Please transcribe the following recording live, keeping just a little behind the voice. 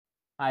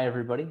Hi,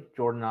 everybody.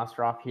 Jordan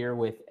Ostroff here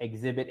with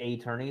Exhibit A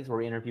Attorneys, where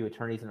we interview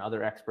attorneys and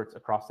other experts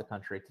across the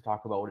country to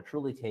talk about what it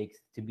truly takes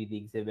to be the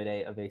Exhibit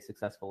A of a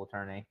successful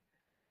attorney.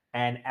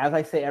 And as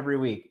I say every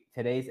week,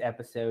 today's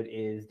episode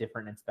is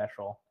different and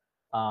special,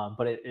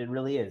 but it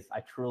really is. I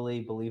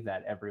truly believe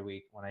that every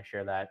week when I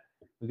share that.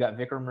 We've got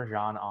Vikram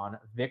Rajan on.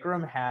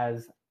 Vikram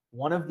has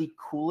one of the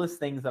coolest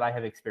things that I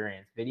have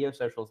experienced,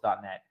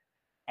 videosocials.net.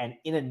 And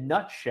in a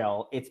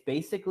nutshell, it's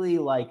basically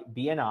like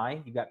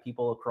BNI. You've got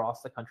people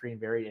across the country in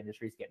varied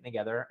industries getting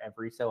together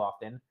every so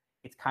often.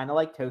 It's kind of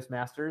like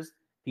Toastmasters.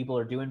 People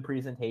are doing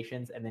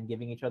presentations and then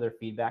giving each other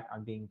feedback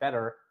on being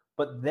better.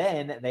 But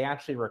then they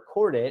actually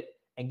record it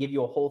and give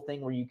you a whole thing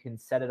where you can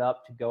set it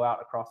up to go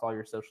out across all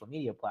your social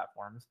media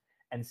platforms.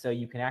 And so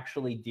you can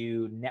actually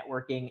do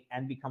networking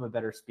and become a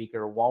better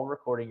speaker while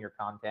recording your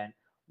content,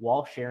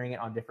 while sharing it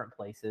on different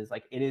places.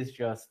 Like it is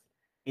just,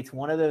 it's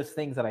one of those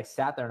things that I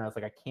sat there and I was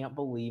like, I can't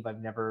believe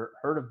I've never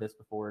heard of this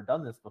before or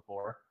done this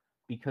before,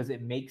 because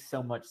it makes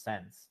so much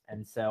sense.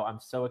 And so I'm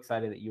so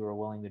excited that you were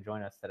willing to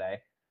join us today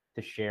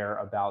to share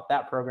about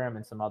that program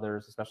and some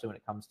others, especially when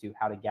it comes to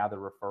how to gather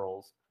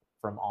referrals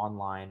from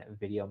online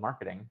video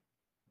marketing.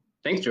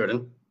 Thanks,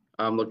 Jordan.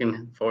 I'm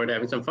looking forward to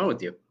having some fun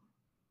with you.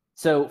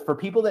 So for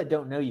people that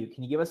don't know you,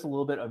 can you give us a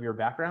little bit of your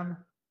background?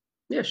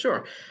 Yeah,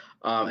 sure.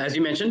 As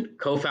you mentioned,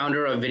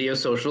 co-founder of Video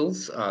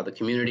Socials, the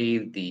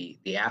community,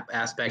 the app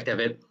aspect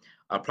of it.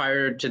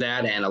 Prior to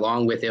that, and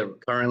along with it,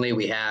 currently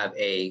we have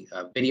a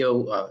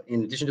video,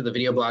 in addition to the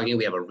video blogging,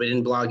 we have a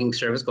written blogging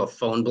service called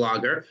Phone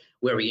Blogger,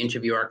 where we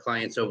interview our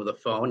clients over the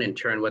phone and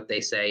turn what they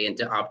say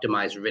into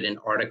optimized written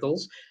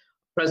articles.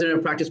 President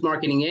of Practice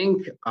Marketing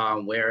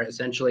Inc., where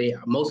essentially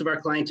most of our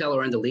clientele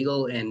are in the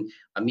legal and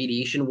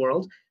mediation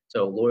world.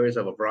 So lawyers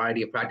of a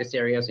variety of practice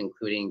areas,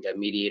 including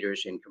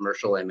mediators in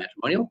commercial and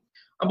matrimonial.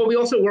 But we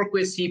also work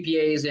with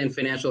CPAs and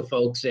financial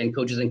folks and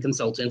coaches and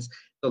consultants.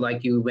 So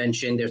like you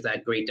mentioned, there's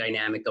that great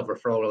dynamic of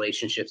referral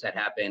relationships that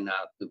happen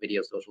through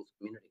Video Socials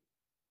community.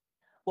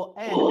 Well,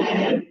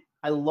 and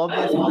I love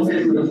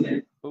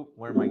this. Oh,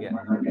 where am I getting?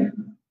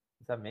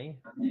 Is that me?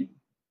 I'm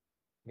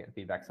getting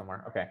feedback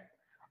somewhere. Okay.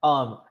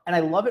 And I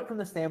love it from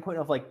the standpoint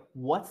of like,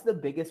 what's the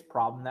biggest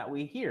problem that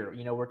we hear?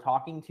 You know, we're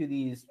talking to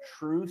these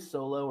true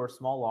solo or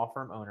small law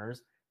firm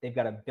owners. They've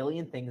got a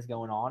billion things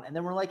going on. And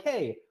then we're like,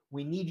 hey,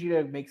 we need you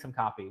to make some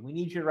copy. We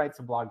need you to write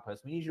some blog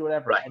posts. We need you to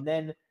whatever. Right. And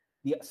then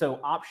so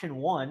option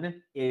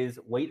one is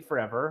wait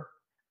forever.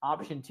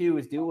 Option two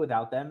is do it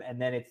without them.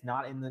 And then it's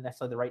not in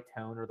necessarily the right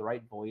tone or the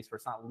right voice, or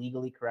it's not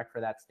legally correct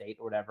for that state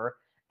or whatever.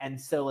 And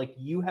so like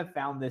you have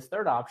found this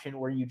third option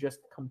where you just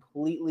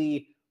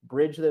completely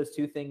bridge those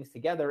two things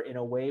together in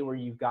a way where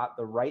you've got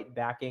the right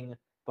backing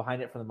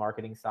behind it from the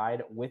marketing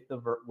side, with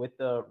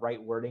the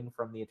right wording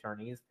from the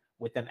attorneys,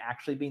 with them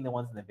actually being the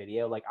ones in the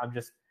video. Like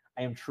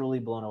I am truly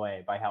blown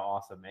away by how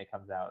awesome it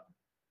comes out.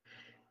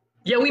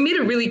 Yeah, we made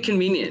it really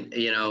convenient.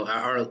 You know,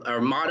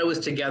 our motto is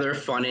together,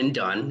 fun and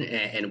done,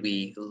 and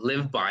we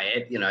live by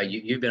it. You know,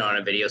 you've been on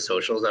a Video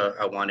Socials.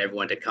 I want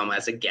everyone to come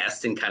as a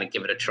guest and kind of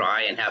give it a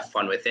try and have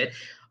fun with it.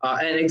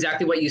 And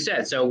exactly what you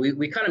said. So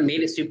we kind of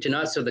made it soup to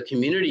nuts. So the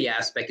community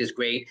aspect is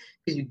great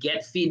because you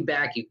get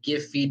feedback, you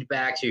give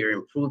feedback, so you're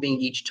improving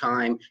each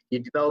time.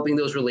 You're developing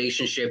those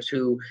relationships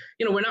who,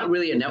 you know, we're not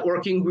really a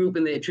networking group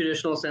in the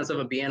traditional sense of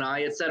a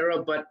BNI, et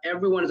cetera, but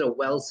everyone is a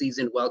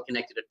well-seasoned,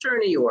 well-connected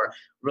attorney or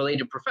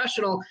related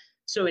professional.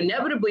 So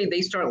inevitably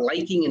they start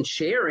liking and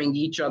sharing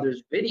each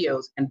other's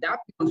videos, and that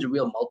becomes a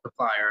real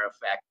multiplier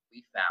effect.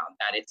 We found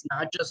that it's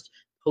not just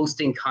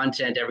posting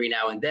content every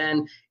now and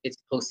then, it's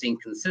posting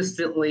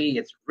consistently,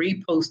 it's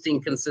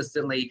reposting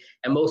consistently,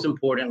 and most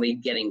importantly,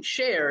 getting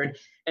shared.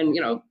 And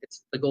you know,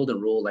 it's the golden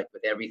rule, like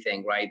with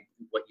everything, right?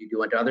 What you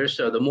do unto others.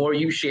 So the more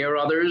you share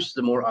others,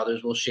 the more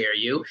others will share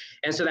you.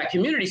 And so that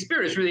community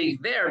spirit is really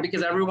there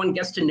because everyone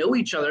gets to know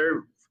each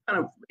other kind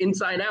of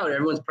inside out.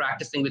 Everyone's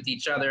practicing with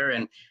each other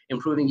and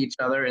improving each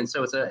other. And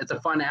so it's a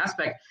fun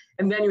aspect.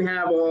 And then you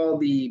have all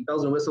the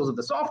bells and whistles of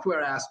the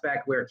software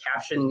aspect where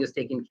captioning is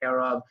taken care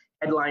of,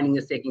 headlining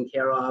is taken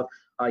care of.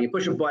 You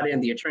push a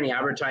button, the attorney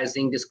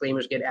advertising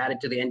disclaimers get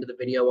added to the end of the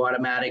video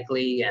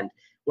automatically. And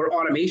we're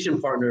automation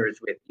partners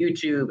with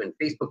YouTube and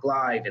Facebook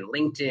Live and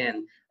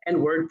LinkedIn and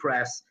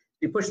WordPress.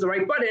 You push the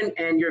right button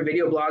and your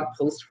video blog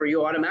posts for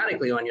you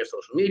automatically on your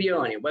social media,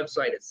 on your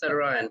website, et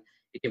cetera. And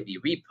it can be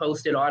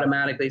reposted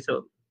automatically.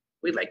 So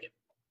we like it.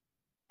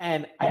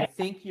 And I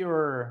think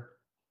you're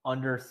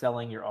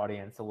underselling your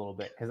audience a little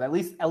bit, because at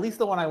least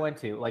the one I went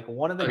to, like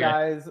one of the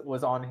guys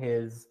was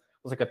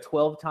like a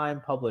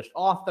 12-time published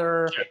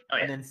author. Sure.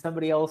 And then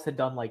somebody else had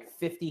done like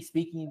 50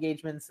 speaking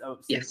engagements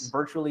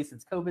virtually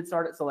since COVID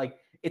started. So like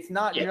it's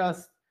not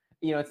just,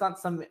 you know, it's not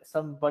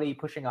somebody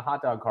pushing a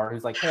hot dog cart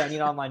who's like, hey, I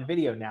need online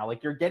video now.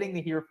 Like you're getting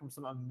to hear from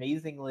some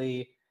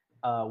amazingly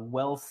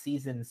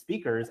well-seasoned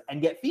speakers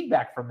and get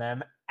feedback from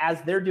them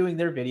as they're doing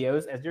their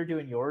videos, as they're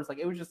doing yours. Like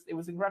it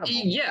was incredible.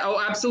 Yeah, oh,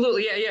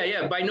 absolutely.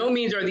 Yeah. By no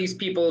means are these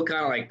people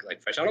kind of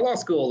like fresh out of law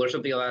school or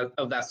something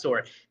of that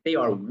sort. They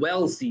are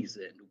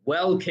well-seasoned,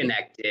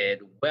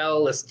 well-connected,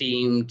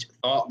 well-esteemed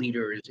thought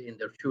leaders in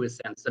their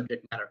truest sense,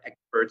 subject matter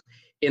experts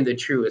in the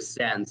truest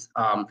sense.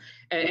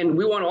 And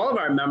we want all of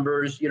our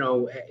members,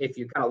 if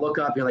you kind of look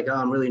up, you're like, oh,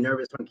 I'm really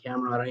nervous on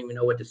camera. I don't even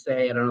know what to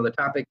say. I don't know the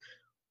topic.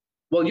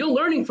 Well, you're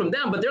learning from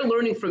them, but they're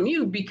learning from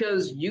you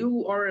because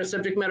you are a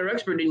subject matter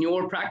expert in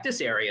your practice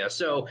area.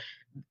 So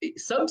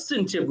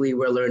substantively,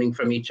 we're learning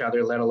from each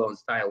other, let alone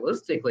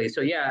stylistically.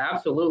 So yeah,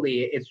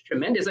 absolutely. It's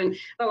tremendous. And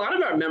a lot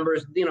of our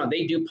members,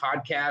 they do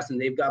podcasts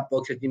and they've got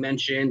books, as you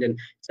mentioned, and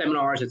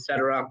seminars,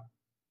 etc.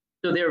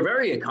 So they're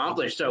very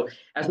accomplished. So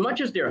as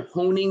much as they're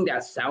honing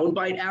that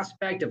soundbite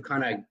aspect of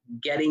kind of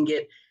getting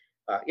it,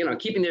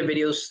 keeping their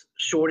videos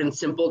short and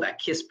simple, that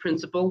KISS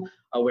principle,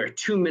 where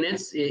 2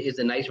 minutes is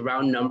a nice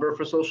round number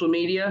for social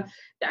media,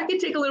 that can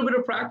take a little bit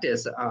of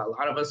practice. A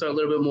lot of us are a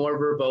little bit more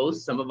verbose.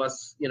 Some of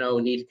us,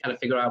 need to kind of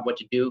figure out what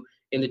to do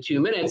in the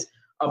 2 minutes.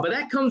 But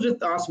that comes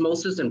with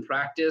osmosis and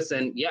practice.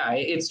 And yeah,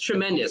 it's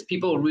tremendous.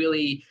 People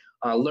really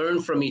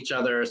learn from each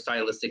other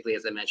stylistically,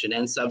 as I mentioned,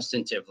 and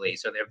substantively.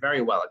 So they're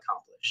very well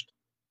accomplished.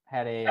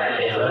 Had a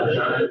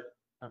judge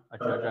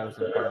I was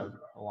in front of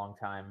a long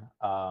time.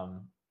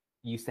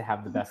 Used to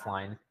have the best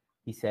line.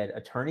 He said,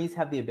 attorneys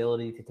have the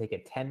ability to take a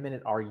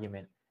 10-minute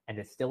argument and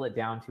distill it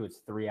down to its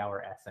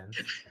 3-hour essence.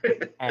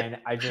 And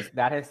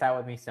that has sat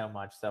with me so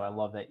much. So I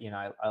love that,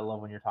 I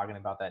love when you're talking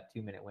about that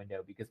 2-minute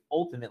window, because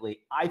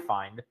ultimately I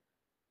find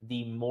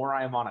the more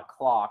I'm on a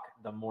clock,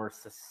 the more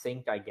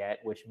succinct I get,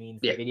 which means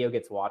the video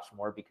gets watched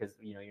more because,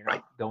 you're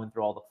not going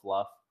through all the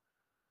fluff.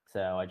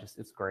 So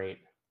it's great.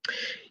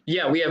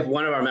 Yeah, we have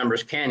one of our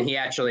members, Ken. He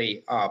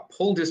actually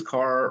pulled his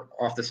car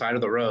off the side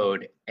of the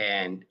road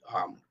and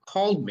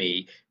called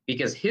me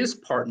because his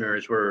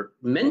partners were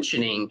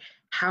mentioning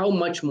how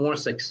much more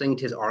succinct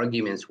his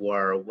arguments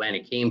were when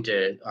it came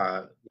to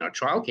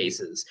trial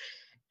cases.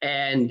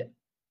 And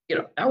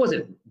that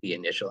wasn't the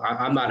initial.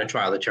 I'm not a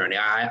trial attorney.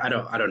 I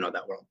don't know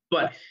that world.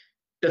 But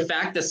the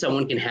fact that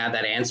someone can have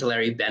that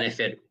ancillary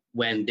benefit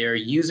when they're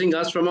using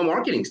us from a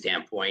marketing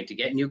standpoint to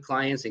get new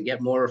clients and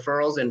get more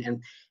referrals, and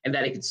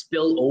that it could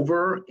spill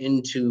over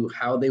into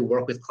how they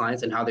work with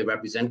clients and how they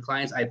represent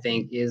clients, I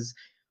think is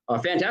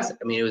fantastic.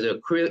 I mean, it was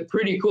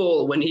pretty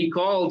cool when he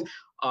called.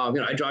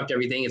 I dropped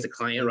everything as a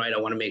client, right? I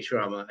want to make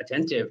sure I'm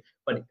attentive,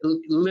 but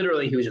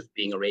literally he was just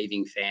being a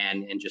raving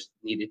fan and just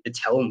needed to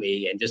tell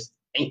me and just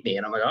thank me.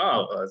 And I'm like,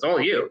 oh, it's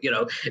all you.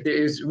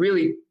 It's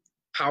really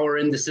power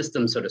in the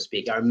system, so to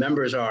speak. Our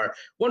members are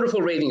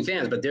wonderful raving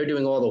fans, but they're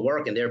doing all the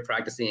work and they're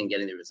practicing and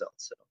getting the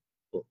results. So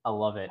cool. I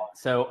love it.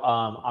 So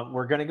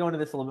we're going to go into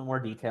this a little bit more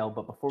detail,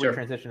 but before we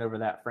transition over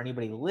that, for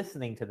anybody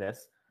listening to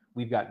this,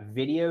 we've got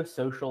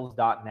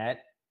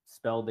videosocials.net,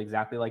 spelled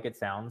exactly like it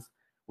sounds.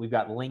 We've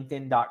got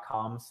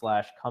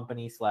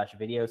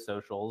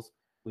linkedin.com/company/videosocials.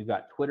 We've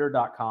got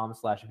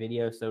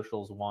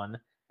twitter.com/videosocials1,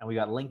 and we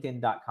got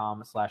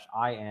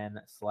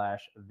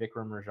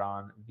linkedin.com/in/Vikram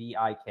Rajan,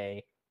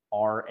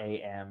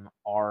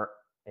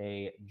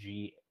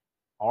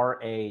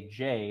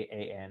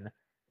 VikramRajan.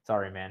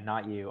 Sorry, man,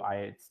 not you.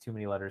 It's too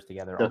many letters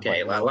together.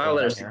 Okay, a lot of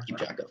letters to keep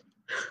track of.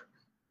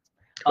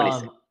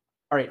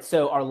 All right,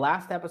 so our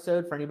last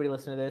episode, for anybody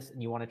listening to this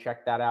and you want to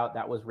check that out,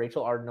 that was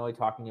Rachel Ardenoy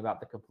talking about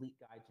the complete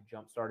guide to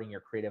jumpstarting your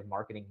creative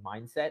marketing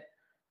mindset.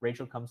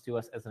 Rachel comes to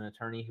us as an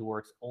attorney who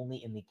works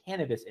only in the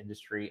cannabis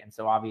industry, and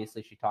so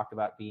obviously she talked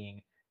about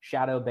being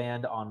shadow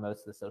banned on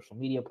most of the social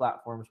media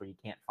platforms where you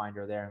can't find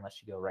her there unless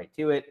you go right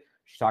to it.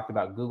 She talked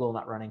about Google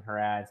not running her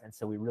ads, and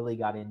so we really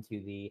got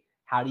into the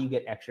how do you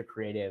get extra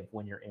creative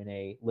when you're in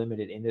a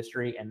limited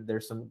industry, and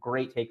there's some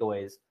great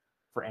takeaways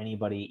for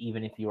anybody,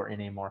 even if you are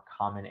in a more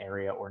common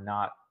area or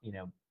not,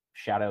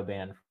 shadow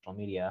banned social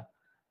media.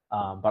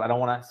 But I don't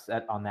want to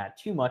set on that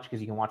too much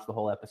because you can watch the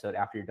whole episode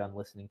after you're done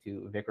listening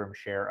to Vikram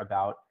share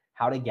about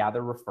how to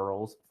gather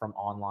referrals from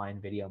online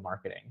video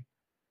marketing.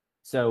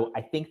 So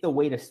I think the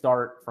way to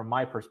start from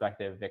my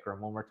perspective,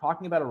 Vikram, when we're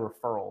talking about a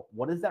referral,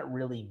 what does that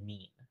really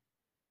mean?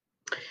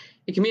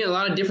 It can mean a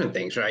lot of different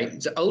things,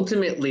 right? So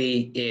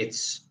ultimately,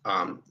 it's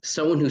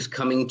someone who's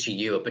coming to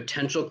you, a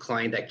potential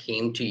client that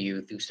came to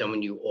you through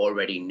someone you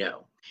already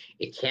know.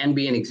 It can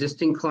be an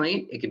existing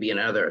client. It could be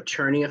another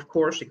attorney, of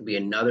course. It could be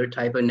another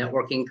type of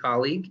networking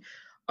colleague.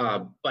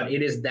 But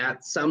it is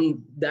that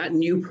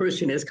new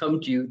person has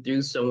come to you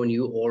through someone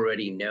you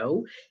already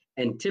know.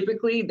 And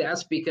typically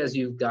that's because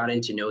you've gotten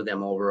to know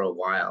them over a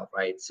while,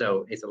 right?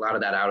 So it's a lot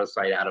of that out of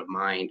sight, out of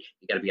mind.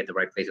 You got to be at the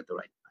right place at the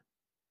right time.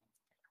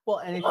 Well,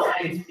 and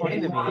it's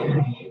funny to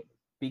me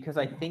because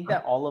I think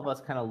that all of us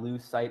kind of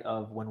lose sight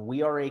of when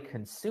we are a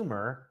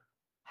consumer,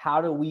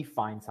 how do we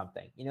find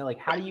something?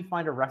 How do you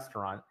find a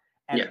restaurant?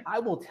 And I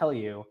will tell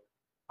you,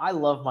 I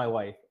love my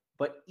wife,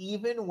 but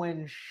even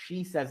when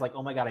she says like,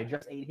 oh my God, I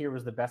just ate here,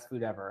 was the best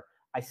food ever,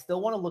 I still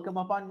want to look them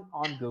up on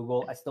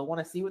Google. I still want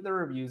to see what the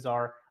reviews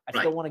are. I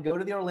still want to go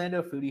to the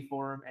Orlando Foodie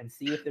Forum and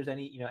see if there's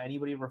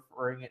anybody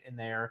referring it in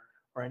there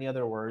or any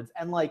other words.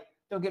 And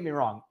don't get me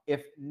wrong,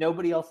 if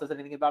nobody else says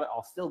anything about it,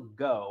 I'll still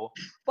go,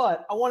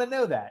 but I want to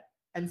know that.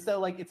 And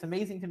so it's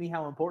amazing to me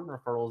how important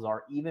referrals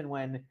are, even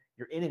when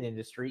you're in an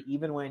industry,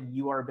 even when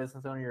you are a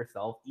business owner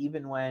yourself,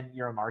 even when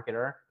you're a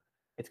marketer.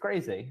 It's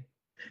crazy.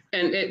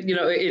 And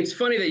it's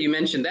funny that you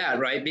mentioned that,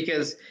 right?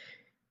 Because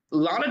a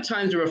lot of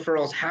times the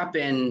referrals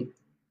happen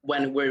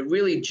when we're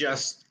really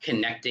just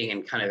connecting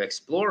and kind of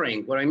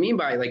exploring. What I mean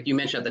by, like you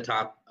mentioned at the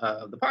top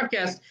of the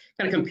podcast,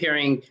 kind of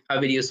comparing how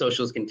video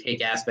socials can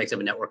take aspects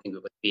of a networking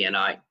group like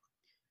BNI,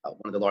 one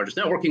of the largest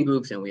networking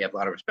groups, and we have a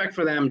lot of respect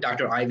for them.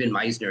 Dr. Ivan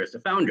Misner is the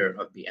founder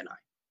of BNI.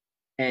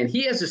 And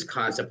he has this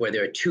concept where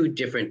there are two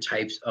different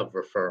types of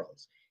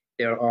referrals.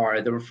 There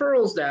are the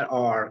referrals that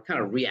are kind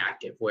of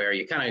reactive, where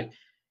you kind of,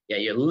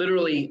 you're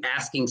literally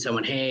asking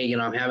someone, hey, you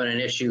know, I'm having an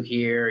issue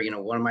here. You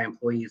know, one of my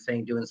employees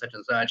saying doing such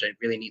and such. I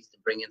really need to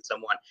bring in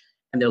someone.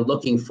 And they're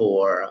looking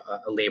for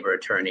a labor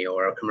attorney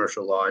or a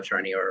commercial law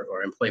attorney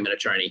or employment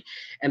attorney.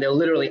 And they're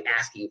literally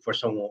asking for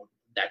someone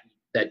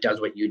that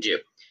does what you do.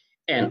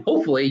 And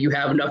hopefully you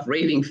have enough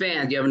raving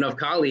fans, you have enough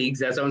colleagues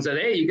that someone said,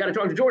 hey, you got to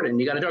talk to Jordan,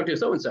 you got to talk to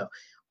so-and-so.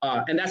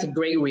 And that's a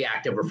great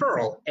reactive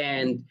referral.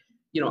 And,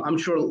 you know, I'm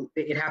sure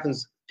it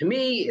happens to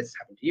me, it's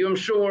happened to you, I'm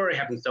sure, it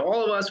happens to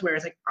all of us, where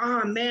it's like,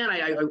 oh man,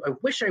 I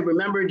wish I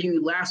remembered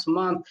you last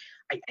month.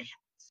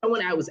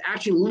 Someone was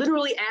actually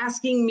literally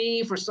asking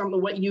me for some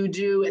of what you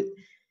do, and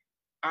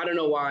I don't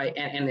know why.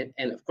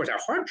 And of course our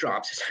heart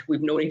drops. It's like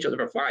we've known each other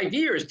for 5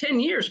 years, 10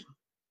 years.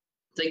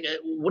 It's like,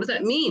 what does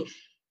that mean?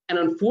 And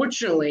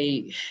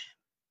unfortunately,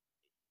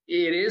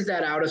 it is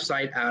that out of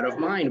sight, out of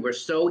mind. We're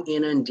so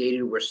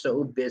inundated, we're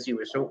so busy,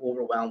 we're so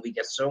overwhelmed. We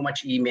get so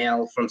much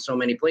email from so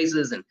many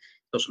places and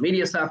social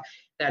media stuff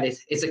that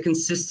it's a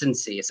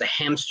consistency, it's a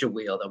hamster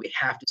wheel that we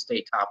have to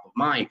stay top of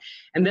mind.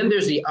 And then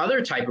there's the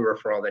other type of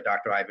referral that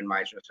Dr. Ivan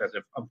Misner says,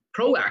 a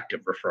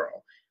proactive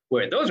referral,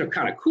 where those are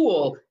kind of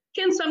cool,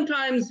 can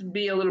sometimes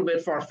be a little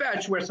bit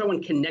far-fetched, where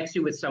someone connects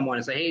you with someone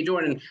and say, hey,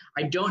 Jordan,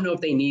 I don't know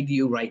if they need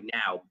you right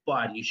now,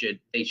 but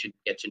they should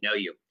get to know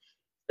you.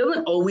 It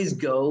doesn't always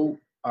go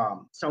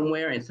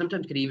somewhere, and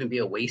sometimes could even be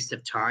a waste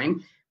of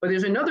time. But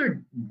there's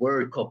another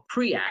word called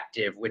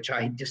preactive, which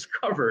I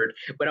discovered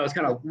when I was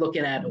kind of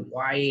looking at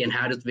why and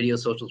how does video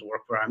socials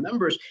work for our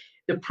members.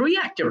 The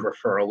preactive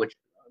referral, which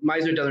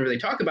Misner doesn't really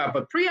talk about,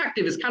 but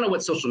preactive is kind of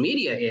what social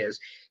media is.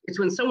 It's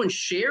when someone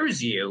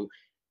shares you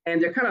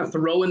and they're kind of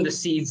throwing the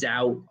seeds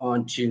out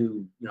onto,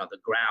 you know, the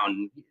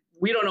ground.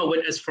 We don't know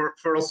what is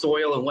fertile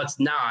soil and what's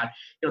not.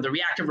 You know, the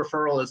reactive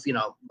referral is, you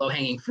know,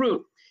 low-hanging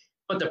fruit.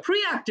 But the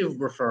preactive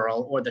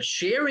referral, or the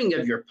sharing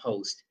of your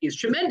post, is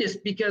tremendous,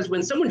 because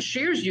when someone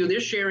shares you, they're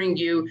sharing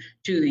you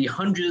to the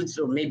hundreds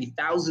or maybe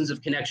thousands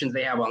of connections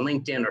they have on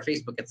LinkedIn or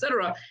Facebook,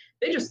 etc.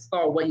 They just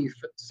thought what you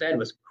said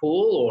was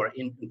cool or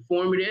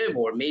informative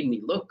or made me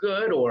look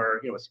good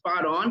or, you know,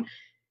 spot on.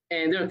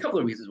 And there are a couple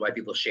of reasons why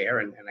people share,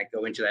 and I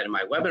go into that in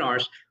my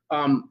webinars.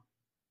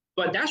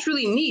 But that's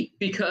really neat,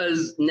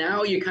 because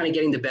now you're kind of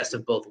getting the best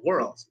of both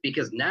worlds,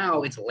 because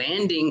now it's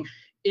landing.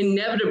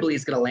 Inevitably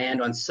it's going to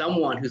land on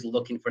someone who's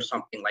looking for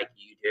something like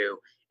you do.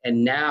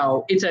 And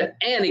now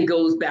it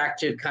goes back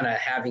to kind of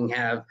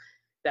have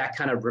that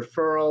kind of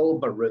referral,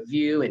 but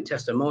review and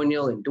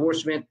testimonial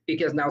endorsement,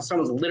 because now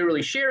someone's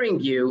literally sharing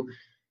you.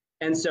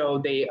 And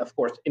so they, of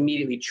course,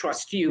 immediately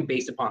trust you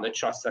based upon the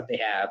trust that they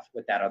have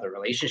with that other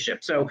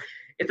relationship. So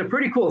it's a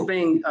pretty cool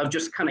thing of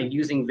just kind of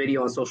using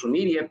video on social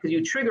media, because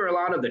you trigger a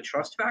lot of the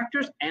trust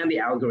factors and the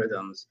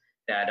algorithms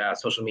that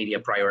social media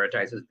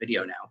prioritizes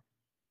video now.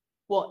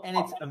 Well, and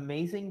it's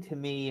amazing to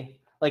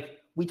me, like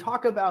we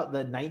talk about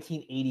the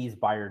 1980s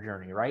buyer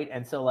journey, right?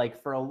 And so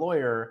like for a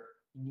lawyer,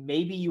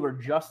 maybe you were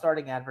just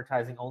starting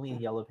advertising only in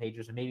Yellow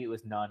Pages, or maybe it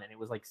was none, and it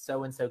was like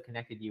so-and-so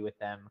connected you with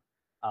them,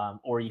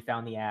 or you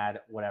found the ad,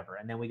 whatever.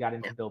 And then we got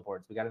into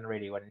billboards, we got into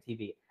radio, went into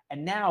TV.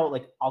 And now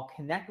like I'll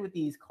connect with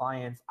these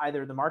clients,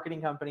 either the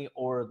marketing company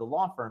or the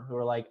law firm, who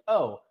are like,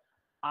 oh,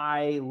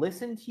 I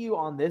listened to you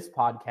on this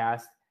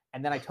podcast,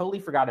 and then I totally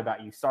forgot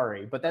about you.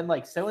 Sorry. But then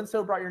like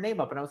so-and-so brought your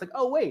name up, and I was like,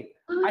 oh, wait,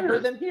 I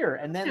heard them here.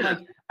 And then like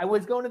I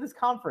was going to this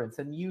conference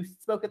and you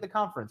spoke at the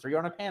conference, or you're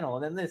on a panel,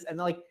 and then this. And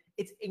like,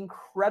 it's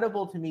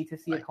incredible to me to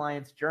see a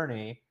client's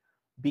journey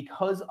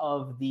because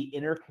of the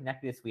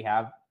interconnectedness we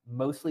have,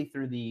 mostly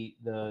through the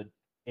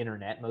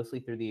internet, mostly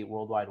through the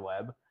World Wide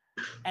Web.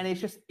 And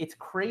it's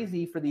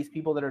crazy for these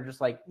people that are just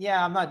like,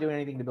 yeah, I'm not doing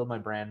anything to build my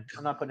brand.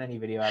 I'm not putting any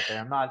video out there.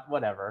 I'm not,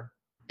 whatever.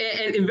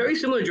 And very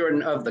similar,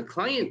 Jordan, of the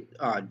client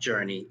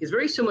journey is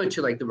very similar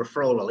to like the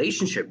referral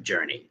relationship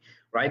journey,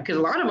 right? Because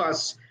a lot of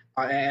us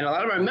and a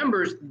lot of our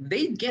members,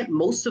 they get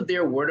most of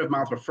their word of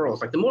mouth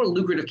referrals. Like the more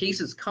lucrative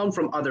cases come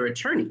from other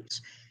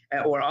attorneys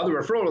or other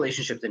referral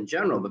relationships in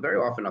general, but very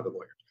often other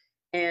lawyers.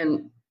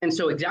 And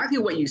so exactly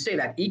what you say,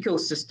 that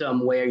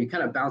ecosystem where you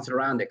kind of bounce it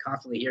around, they're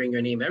constantly hearing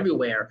your name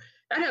everywhere,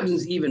 that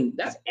happens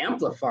that's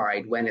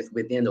amplified when it's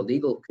within the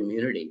legal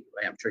community,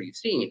 right? I'm sure you've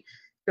seen.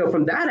 So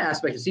from that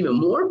aspect, it's even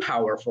more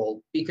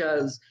powerful,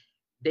 because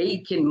they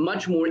can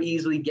much more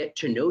easily get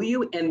to know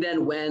you. And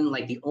then when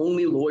like the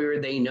only lawyer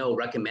they know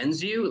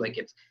recommends you, like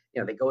it's, you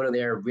know, they go to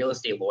their real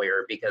estate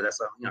lawyer because that's,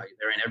 you know,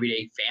 they're an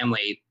everyday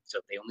family. So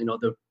they only know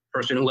the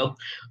person who will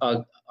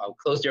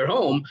close their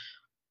home.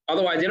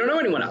 Otherwise, they don't know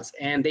anyone else.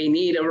 And they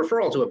need a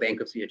referral to a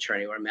bankruptcy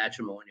attorney or a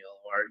matrimonial,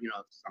 or, you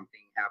know, something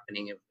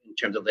happening in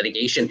terms of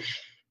litigation.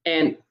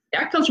 And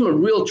that comes from a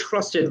real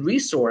trusted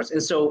resource.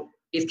 And so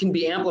it can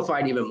be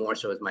amplified even more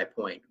so, is my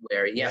point,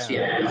 where yes, you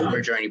have a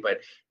customer journey, but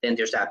then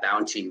there's that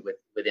bounty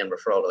within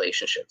referral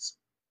relationships.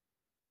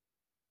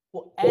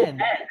 Well,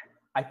 and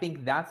I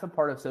think that's a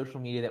part of social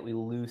media that we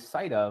lose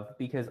sight of,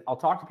 because I'll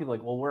talk to people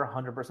like, well, we're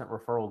 100%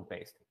 referral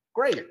based.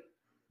 Great.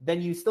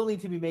 Then you still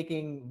need to be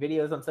making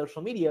videos on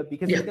social media,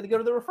 because it's going to go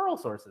to the referral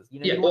sources. You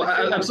know, yeah, well,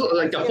 absolutely.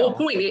 Like the whole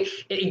point,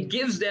 it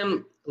gives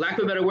them, lack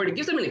of a better word, it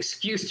gives them an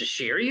excuse to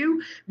share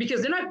you,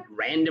 because they're not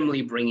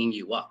randomly bringing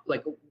you up.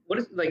 Like, what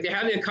is, like, they're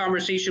having a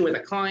conversation with a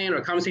client or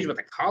a conversation with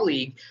a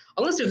colleague,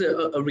 unless there's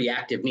a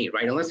reactive need,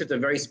 right? Unless it's a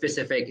very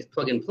specific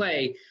plug and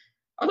play.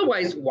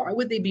 Otherwise, why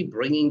would they be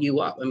bringing you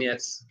up? I mean,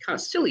 that's kind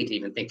of silly to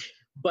even think.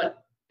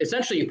 But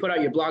essentially, you put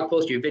out your blog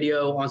post, your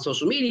video on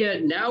social media.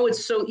 Now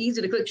it's so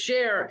easy to click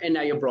share, and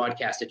now you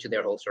broadcast it to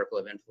their whole circle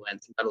of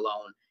influence, let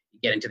alone you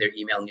get into their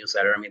email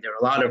newsletter. I mean, there are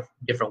a lot of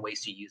different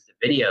ways to use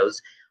the videos.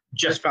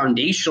 Just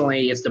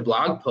foundationally, it's the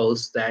blog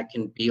posts that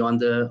can be on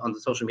the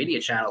social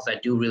media channels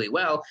that do really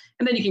well,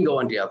 and then you can go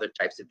on to other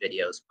types of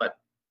videos. But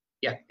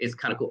yeah, it's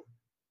kind of cool.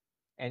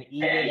 And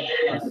even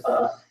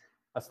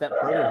a step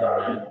further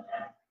than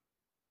that,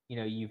 you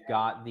know, you've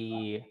got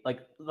the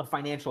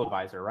financial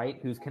advisor, right?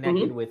 Who's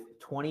connected with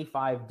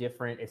 25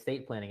 different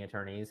estate planning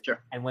attorneys. Sure.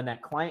 And when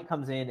that client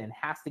comes in and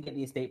has to get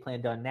the estate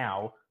plan done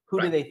now, who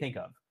do they think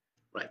of?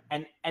 Right.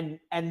 And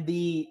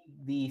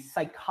the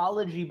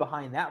psychology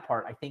behind that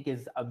part, I think,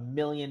 is $1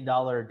 million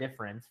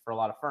difference for a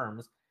lot of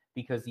firms,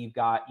 because you've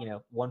got, you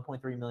know,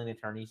 1.3 million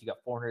attorneys, you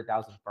got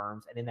 400,000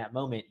 firms. And in that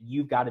moment,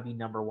 you've got to be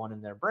number one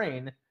in their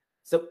brain.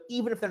 So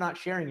even if they're not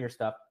sharing your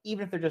stuff,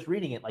 even if they're just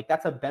reading it, like,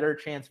 that's a better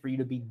chance for you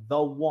to be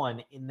the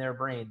one in their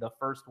brain, the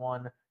first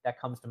one that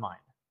comes to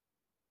mind.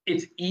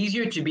 It's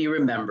easier to be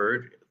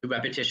remembered.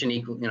 Repetition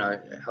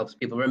helps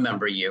people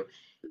remember you.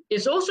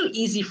 It's also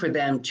easy for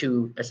them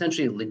to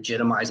essentially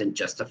legitimize and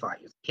justify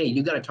you. Hey,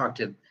 you got to talk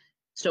to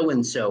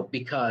so-and-so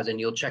because, and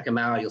you'll check him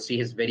out. You'll see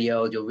his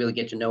videos. You'll really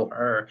get to know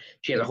her.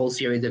 She has a whole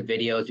series of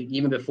videos.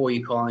 Even before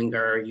you calling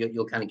her,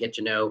 you'll kind of get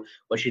to know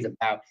what she's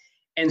about.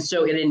 And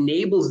so it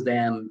enables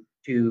them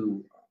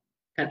to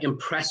kind of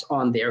impress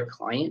on their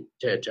client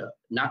to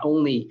not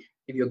only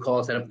give you a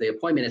call, set up the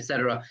appointment, et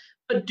cetera,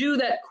 but do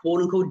that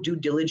quote unquote due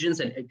diligence,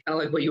 and kind of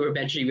like what you were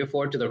mentioning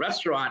before to the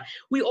restaurant,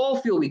 we all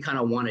feel we kind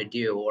of want to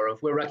do, or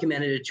if we're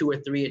recommended to 2 or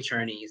 3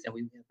 attorneys and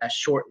we have that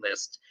short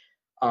list,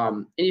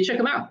 and you check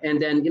them out.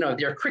 And then, you know,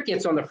 there are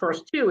crickets on the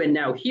first 2, and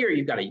now here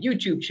you've got a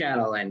YouTube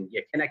channel and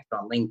you're connected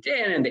on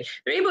LinkedIn, and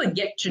they're able to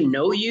get to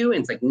know you,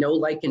 and it's like know,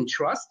 like, and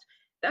trust.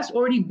 That's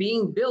already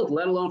being built,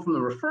 let alone from the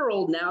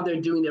referral. Now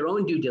they're doing their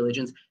own due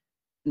diligence.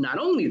 Not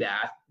only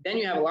that, then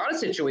you have a lot of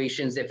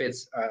situations, if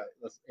it's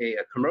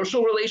a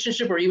commercial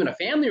relationship or even a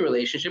family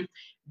relationship,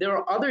 there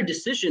are other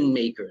decision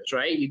makers,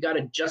 right? You got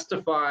to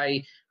justify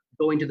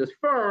going to this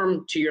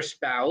firm to your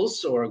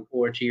spouse or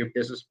to your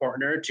business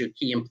partner, to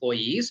key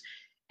employees.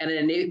 And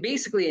then it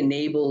basically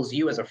enables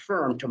you as a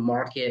firm to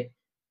market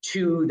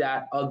to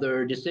that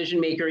other decision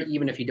maker,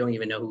 even if you don't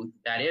even know who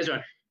that is,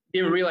 or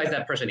didn't realize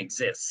that person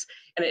exists.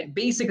 And it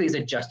basically is a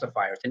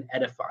justifier, it's an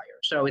edifier.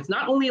 So it's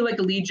not only like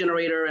a lead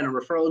generator and a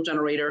referral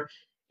generator,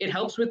 it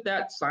helps with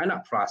that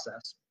sign-up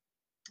process.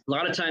 A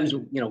lot of times,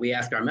 you know, we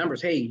ask our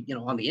members, hey, you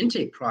know, on the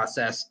intake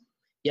process,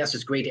 yes,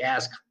 it's great to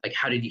ask, like,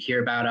 how did you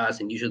hear about us?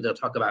 And usually they'll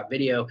talk about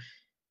video.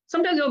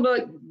 Sometimes they'll be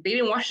like, they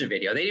didn't watch the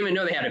video. They didn't even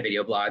know they had a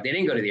video blog. They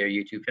didn't go to their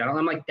YouTube channel.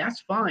 I'm like,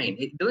 that's fine.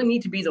 It doesn't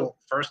need to be the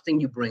first thing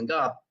you bring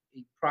up.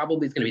 It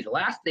probably is going to be the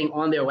last thing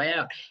on their way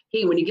out.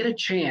 Hey, when you get a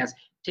chance,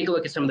 take a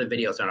look at some of the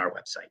videos on our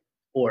website,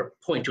 or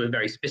point to a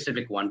very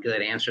specific one because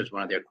it answers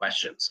one of their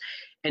questions.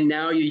 And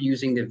now you're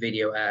using the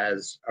video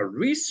as a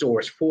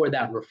resource for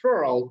that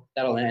referral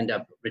that'll end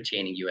up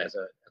retaining you as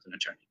an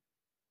attorney.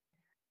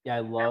 Yeah, I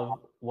love,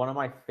 one of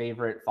my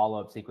favorite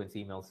follow-up sequence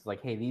emails is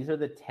like, hey, these are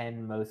the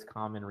 10 most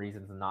common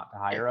reasons not to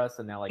hire us.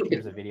 And now, like,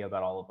 here's a video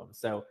about all of them.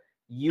 So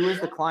you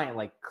as the client,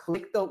 like,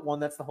 click the one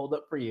that's the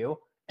holdup for you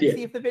and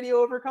see if the video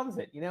overcomes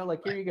it. You know,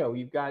 like, here you go.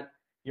 You've got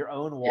your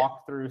own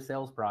walkthrough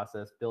sales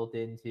process built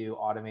into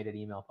automated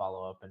email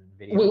follow-up and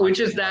video. Which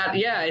is that,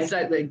 it's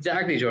that,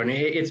 exactly, Jordan.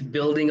 It's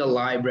building a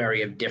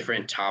library of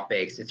different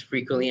topics. It's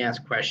frequently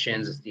asked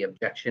questions. It's the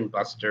objection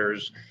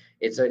busters.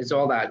 It's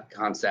all that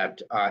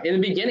concept.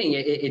 In the beginning,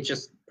 it's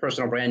just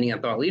personal branding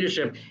and thought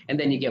leadership, and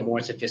then you get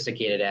more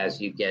sophisticated as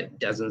you get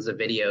dozens of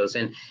videos,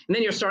 and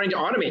then you're starting to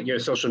automate your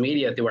social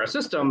media through our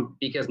system,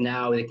 because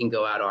now it can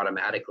go out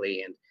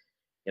automatically,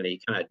 and you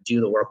kind of do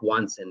the work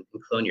once and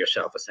clone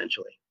yourself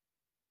essentially.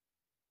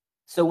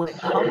 So when it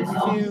comes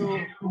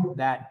to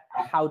that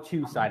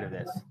how-to side of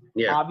this,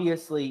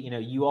 obviously,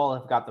 you all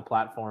have got the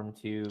platform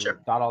to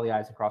dot all the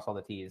I's and cross all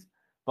the T's.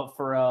 But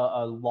for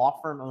a law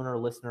firm owner,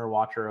 listener,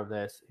 watcher of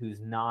this who's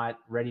not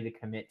ready to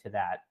commit to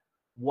that,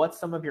 what's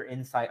some of your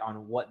insight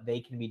on what they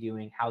can be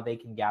doing, how they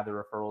can gather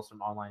referrals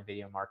from online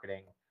video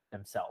marketing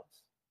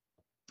themselves?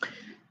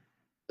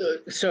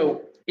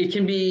 So it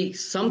can be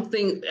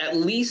something, at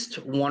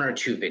least one or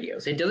two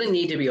videos. It doesn't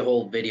need to be a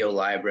whole video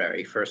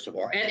library, first of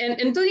all. And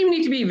it doesn't even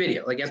need to be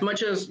video. Like as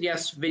much as,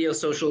 yes, video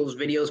socials,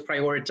 videos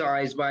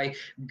prioritized by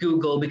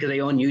Google because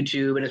they own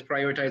YouTube, and it's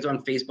prioritized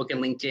on Facebook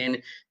and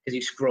LinkedIn because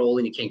you scroll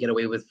and you can't get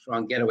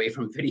away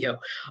from video.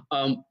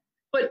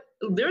 But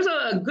there's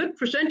a good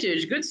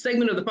percentage, good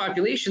segment of the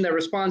population that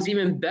responds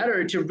even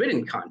better to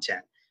written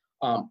content.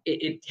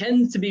 It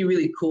tends to be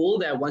really cool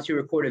that once you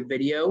record a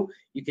video,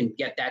 you can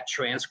get that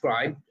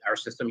transcribed. Our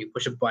system, you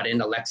push a button,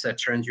 Alexa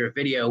turns your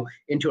video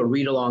into a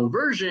read-along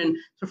version.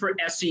 So for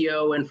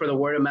SEO and for the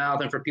word of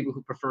mouth and for people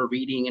who prefer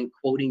reading and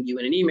quoting you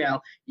in an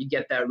email, you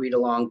get that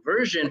read-along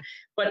version.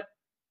 But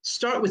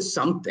start with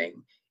something.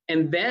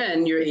 And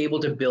then you're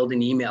able to build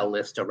an email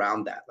list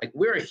around that. Like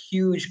we're a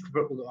huge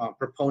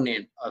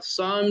proponent of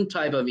some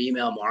type of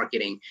email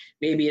marketing.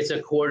 Maybe it's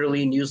a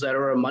quarterly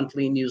newsletter or a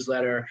monthly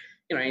newsletter.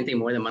 You know, anything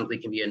more than monthly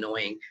can be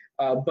annoying,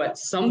 but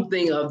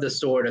something of the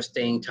sort of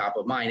staying top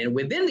of mind. And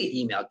within the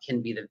email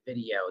can be the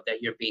video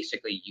that you're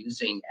basically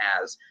using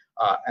as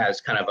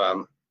kind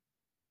of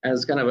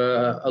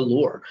a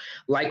lure.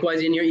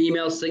 Likewise, in your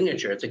email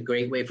signature, it's a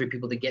great way for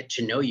people to get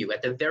to know you.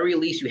 At the very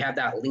least, you have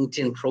that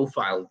LinkedIn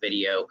profile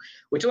video,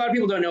 which a lot of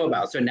people don't know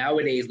about. So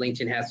nowadays,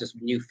 LinkedIn has this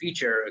new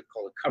feature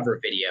called a cover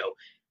video.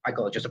 I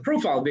call it just a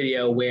profile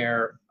video,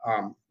 where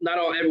not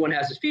everyone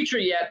has this feature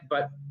yet,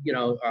 but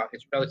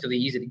it's relatively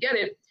easy to get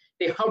it.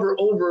 They hover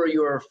over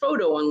your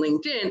photo on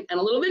LinkedIn and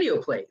a little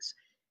video plays.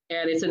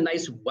 And it's a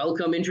nice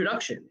welcome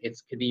introduction. It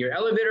could be your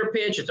elevator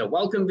pitch, it's a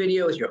welcome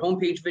video, it's your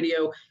homepage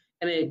video,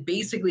 and it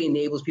basically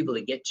enables people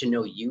to get to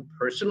know you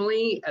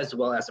personally as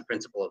well as the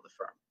principal of the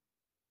firm.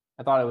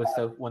 I thought it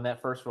was when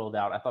that first rolled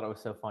out, I thought it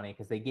was so funny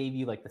because they gave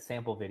you like the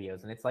sample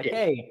videos, and it's like,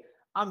 hey,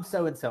 I'm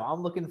so-and-so,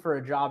 I'm looking for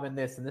a job in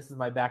this, and this is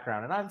my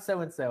background, and I'm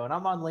so-and-so, and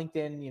I'm on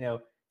LinkedIn,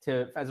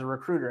 as a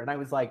recruiter. And I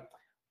was like,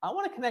 I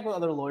want to connect with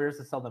other lawyers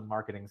to sell them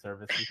marketing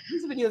services.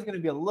 This video is going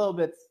to be a little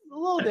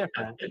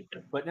different,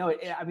 but no,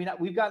 I mean,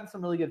 we've gotten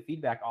some really good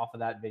feedback off of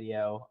that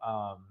video.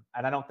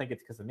 And I don't think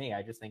it's because of me.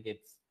 I just think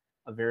it's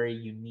a very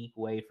unique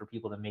way for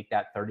people to make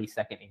that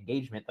 30-second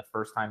engagement the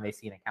first time they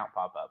see an account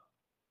pop up.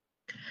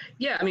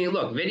 Yeah, I mean,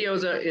 look, video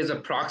is a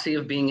proxy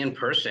of being in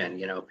person.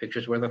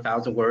 Pictures worth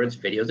 1,000 words,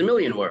 videos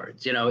 1,000,000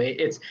 words.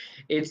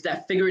 It's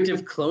that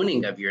figurative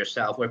cloning of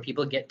yourself where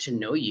people get to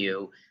know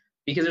you,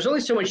 because there's only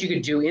so much you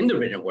could do in the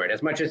written word.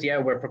 As much as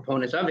we're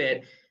proponents of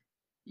it,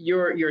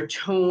 your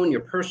tone,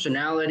 your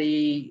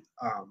personality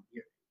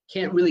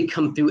can't really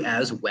come through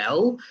as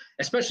well,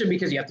 especially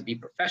because you have to be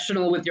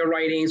professional with your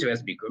writing. So it has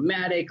to be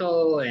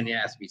grammatical and it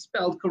has to be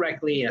spelled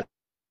correctly.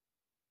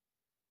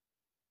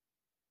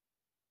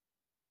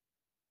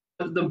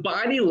 The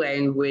body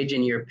language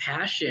and your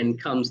passion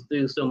comes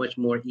through so much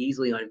more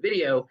easily on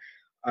video.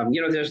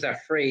 There's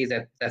that phrase,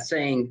 that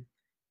saying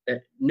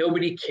that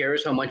nobody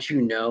cares how much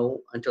you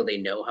know until they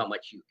know how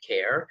much you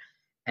care.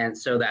 And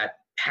so that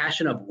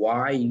passion of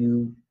why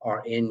you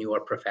are in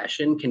your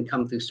profession can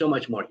come through so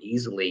much more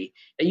easily,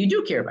 that you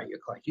do care about your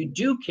client. You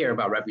do care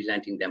about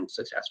representing them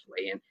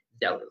successfully and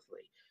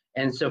zealously.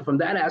 And so from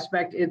that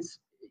aspect, it's,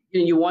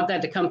 you want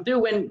that to come through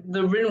when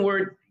the written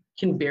word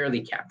can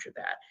barely capture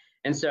that.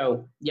 And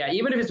so, yeah,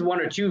 even if it's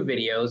one or two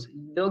videos,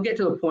 they'll get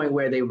to a point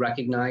where they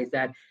recognize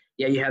that,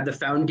 yeah, you have the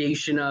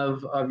foundation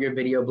of your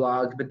video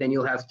blogs, but then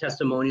you'll have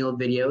testimonial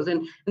videos,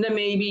 and then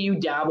maybe you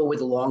dabble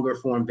with longer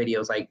form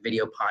videos like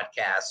video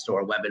podcasts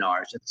or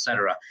webinars,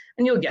 etc.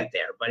 And you'll get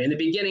there. But in the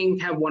beginning,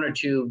 have one or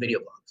two video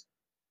blogs.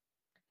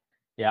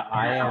 Yeah,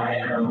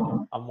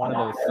 I'm one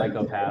of those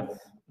psychopaths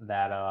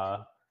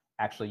that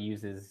actually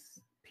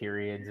uses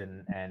periods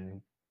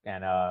and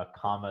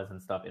commas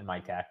and stuff in my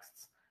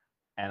texts.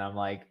 And I'm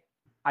like,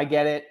 I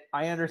get it,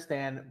 I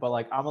understand, but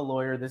like, I'm a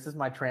lawyer, this is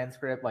my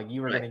transcript, like,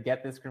 you are going to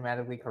get this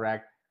grammatically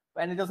correct,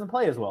 and it doesn't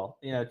play as well,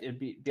 to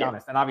be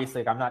honest. And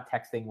obviously, like, I'm not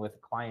texting with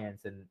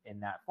clients in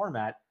that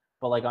format,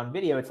 but like on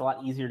video, it's a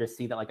lot easier to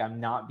see that, like, I'm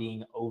not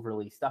being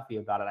overly stuffy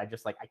about it.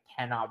 I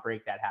cannot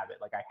break that habit.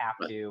 Like, I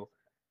have to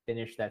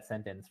finish that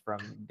sentence from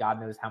God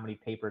knows how many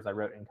papers I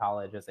wrote in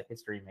college as a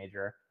history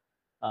major.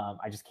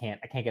 I can't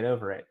get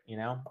over it,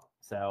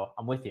 So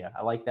I'm with you.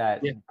 I like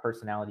that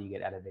personality you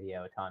get out of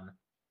video a ton.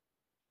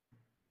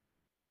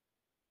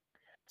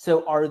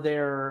 So are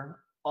there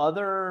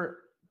other,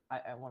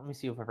 let me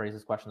see if I phrase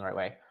this question the right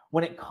way.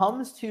 When it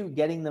comes to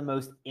getting the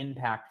most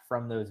impact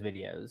from those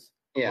videos,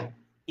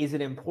 is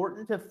it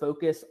important to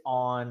focus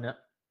on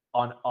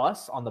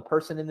us, on the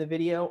person in the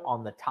video,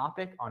 on the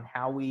topic, on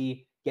how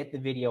we get the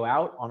video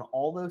out, on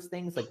all those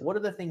things? Like, what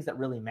are the things that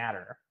really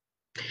matter?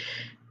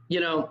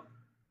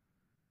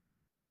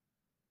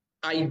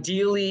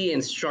 Ideally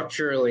and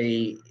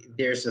structurally,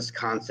 there's this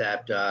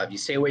concept of you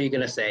say what you're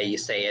going to say, you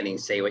say it, and you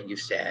say what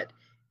you've said.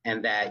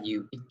 And that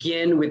you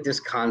begin with this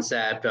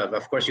concept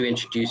of course, you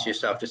introduce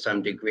yourself to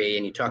some degree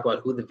and you talk about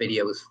who the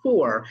video is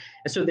for.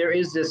 And so there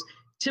is this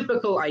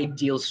typical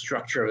ideal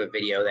structure of a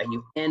video that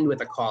you end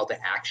with a call to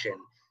action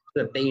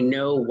so that they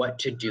know what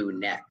to do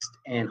next.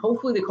 And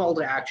hopefully the call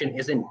to action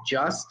isn't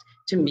just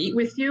to meet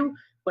with you,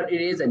 but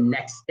it is a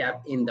next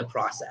step in the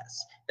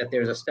process. That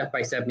there's a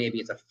step-by-step, maybe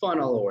it's a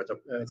funnel or it's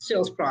a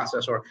sales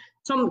process or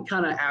some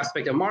kind of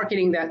aspect of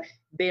marketing that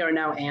they are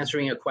now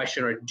answering a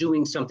question or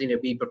doing something to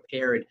be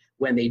prepared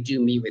when they do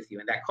meet with you.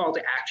 And that call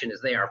to action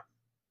is there.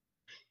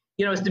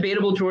 You know, it's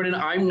debatable, Jordan.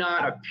 I'm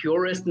not a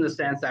purist in the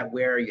sense that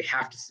where you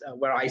have to,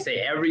 where I say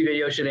every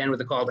video should end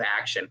with a call to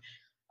action.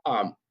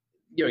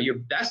 You know, your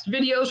best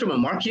videos from a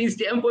marketing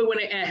standpoint when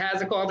it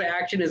has a call to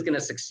action is going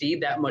to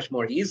succeed that much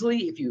more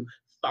easily. If you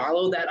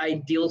follow that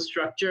ideal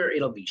structure,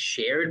 it'll be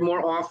shared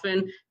more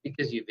often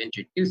because you've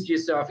introduced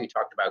yourself, you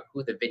talked about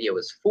who the video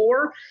is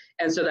for,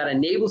 and so that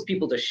enables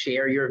people to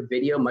share your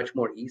video much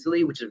more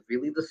easily, which is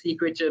really the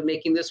secret to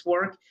making this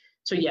work.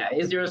 So yeah,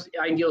 is there an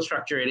ideal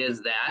structure? It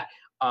is that.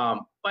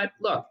 But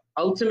look,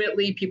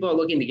 ultimately people are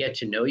looking to get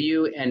to know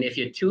you, and if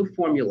you're too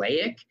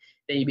formulaic,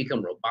 then you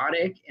become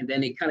robotic, and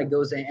then it kind of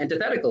goes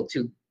antithetical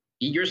to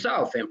be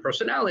yourself and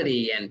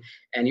personality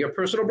and your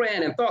personal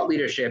brand and thought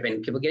leadership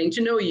and people getting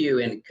to know you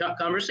and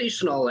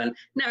conversational and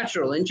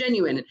natural and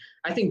genuine.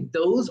 I think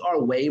those are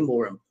way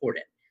more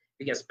important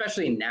because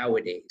especially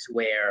nowadays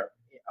where,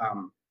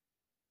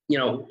 you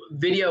know,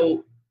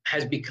 video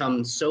has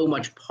become so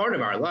much part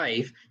of our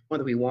life,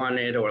 whether we want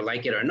it or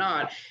like it or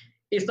not,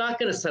 it's not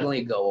going to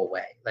suddenly go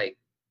away. Like,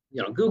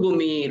 you know, Google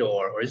Meet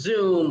or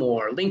Zoom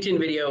or LinkedIn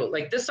video,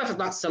 like this stuff is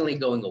not suddenly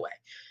going away.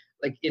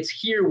 Like it's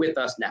here with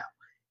us now.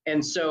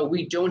 And so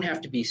we don't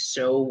have to be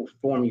so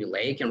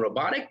formulaic and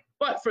robotic.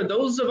 But for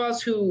those of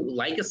us who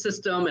like a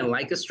system and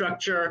like a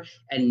structure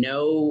and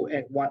know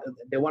and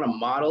they want to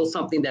model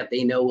something that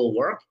they know will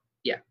work,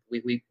 yeah,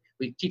 we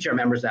teach our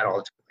members that all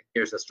the time. Like,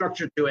 here's a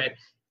structure to it,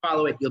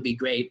 follow it, you'll be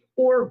great,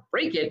 or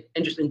break it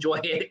and just enjoy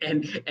it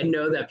and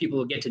know that people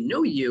will get to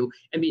know you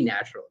and be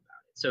natural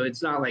about it. So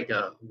it's not like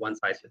a one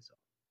size fits all.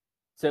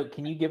 So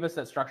can you give us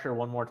that structure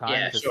one more time?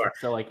 Yeah, sure.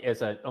 So like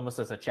almost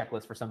as a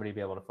checklist for somebody to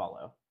be able to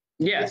follow.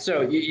 Yeah, so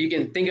you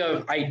can think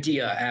of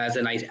IDEA as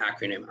a nice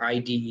acronym,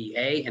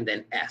 IDEA, and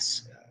then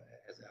S,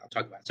 as I'll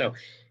talk about. So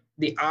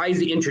the I is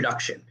the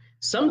introduction.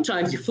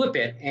 Sometimes you flip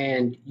it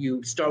and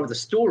you start with a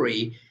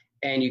story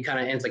and you kind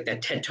of, it's like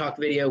that TED Talk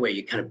video where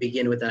you kind of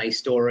begin with a nice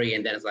story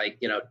and then it's like,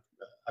 you know,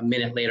 a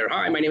minute later,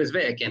 hi, my name is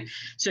Vic. And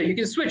so you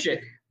can switch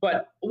it,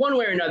 but one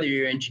way or another,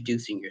 you're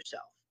introducing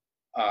yourself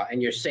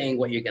and you're saying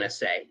what you're going to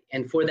say.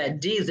 And for that,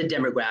 D is the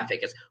demographic.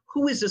 It's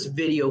who is this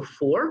video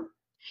for?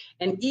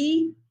 And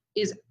E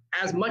is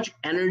as much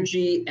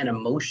energy and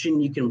emotion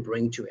you can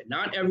bring to it.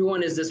 Not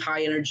everyone is this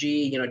high energy,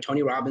 you know,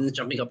 Tony Robbins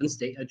jumping up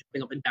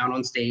and down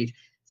on stage.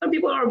 Some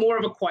people are more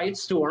of a quiet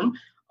storm,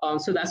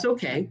 so that's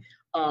okay.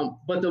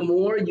 But the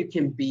more you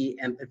can be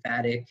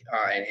empathetic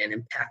and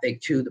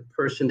empathic to the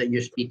person that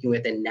you're speaking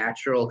with and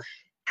natural,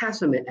 has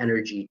some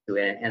energy to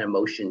it and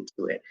emotion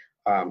to it.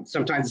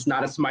 Sometimes it's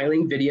not a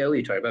smiling video.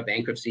 You talk about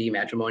bankruptcy,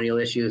 matrimonial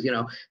issues, you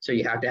know, so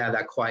you have to have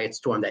that quiet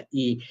storm, that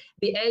E.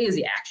 The A is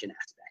the action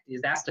aspect.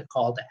 That's the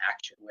call to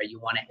action where you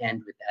want to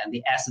end with that. And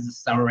the S is the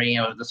summary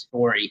of the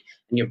story,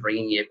 and you're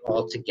bringing it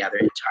all together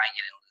and tying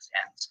it in loose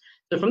ends.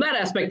 So from that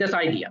aspect, that's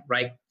IDEA,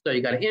 right? So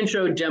you got an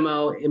intro,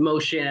 demo,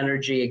 emotion,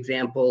 energy,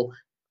 example,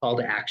 call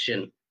to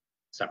action,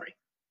 summary.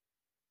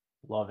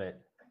 Love it.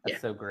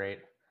 That's so great.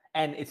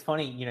 And it's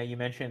funny, you know, you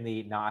mentioned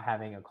the not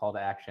having a call to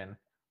action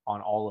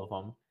on all of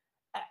them.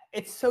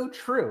 It's so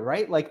true,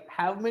 right? Like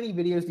how many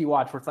videos do you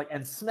watch where it's like,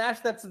 and smash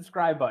that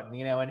subscribe button,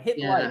 you know, and hit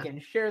like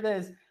and share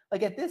this.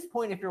 Like at this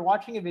point, if you're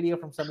watching a video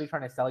from somebody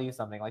trying to sell you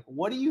something, like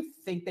what do you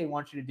think they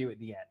want you to do at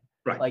the end?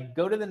 Right. Like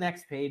go to the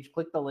next page,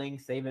 click the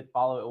link, save it,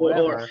 follow it,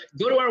 whatever. Or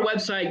go to our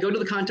website, go to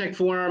the contact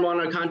form on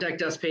our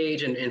contact us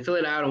page and fill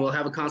it out and we'll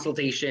have a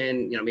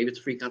consultation. You know, maybe it's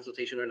a free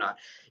consultation or not.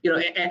 You know,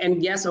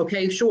 and yes,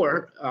 okay,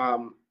 sure.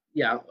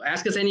 Yeah,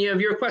 ask us any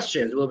of your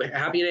questions. We'll be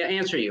happy to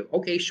answer you.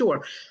 Okay,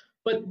 sure.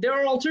 But there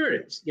are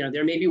alternatives. You know,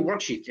 there may be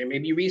worksheets, there may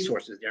be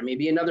resources, there may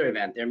be another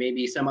event, there may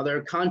be some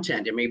other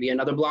content, there may be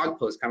another blog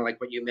post, kind of like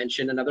what you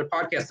mentioned, another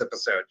podcast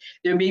episode.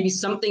 There may be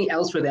something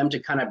else for them to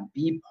kind of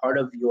be part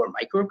of your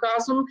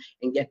microcosm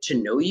and get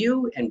to know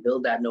you and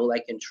build that know,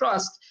 like, and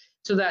trust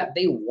so that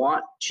they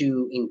want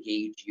to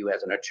engage you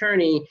as an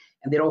attorney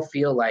and they don't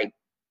feel like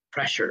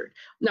pressured.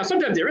 Now,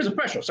 sometimes there is a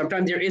pressure.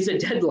 Sometimes there is a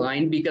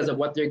deadline because of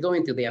what they're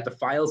going through. They have to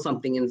file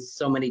something in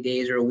so many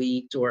days or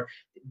weeks or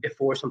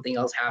before something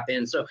else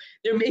happens. So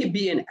there may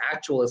be an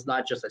actual, it's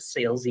not just a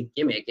salesy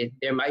gimmick.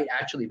 There might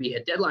actually be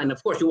a deadline.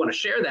 Of course, you want to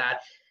share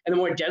that. And the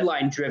more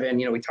deadline driven,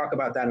 you know, we talk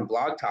about that in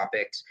blog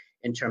topics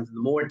in terms of the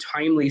more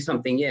timely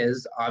something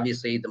is,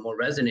 obviously, the more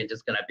resonant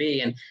it's going to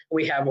be. And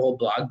we have a whole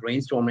blog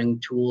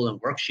brainstorming tool and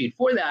worksheet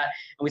for that.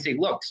 And we say,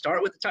 look,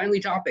 start with the timely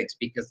topics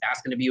because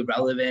that's going to be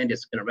relevant.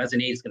 It's going to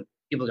resonate.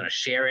 People are going to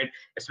share it,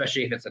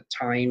 especially if it's a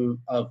time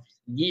of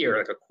year,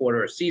 like a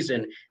quarter or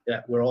season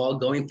that we're all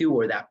going through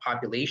or that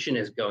population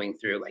is going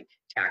through, like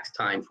tax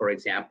time, for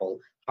example,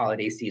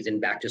 holiday season,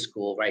 back to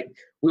school, right?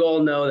 We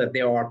all know that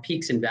there are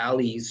peaks and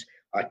valleys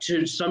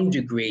to some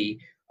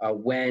degree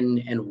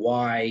when and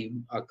why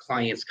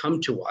clients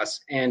come to us.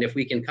 And if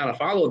we can kind of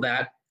follow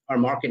that, our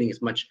marketing is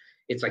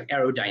it's like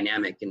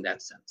aerodynamic in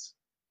that sense.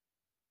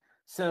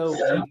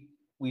 So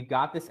we've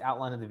got this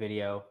outline of the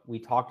video. We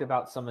talked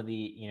about some of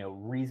the,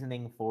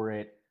 reasoning for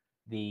it,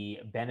 the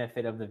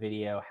benefit of the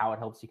video, how it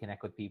helps you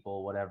connect with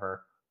people,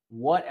 whatever.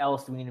 What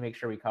else do we need to make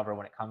sure we cover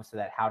when it comes to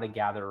that, how to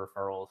gather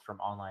referrals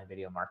from online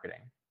video marketing?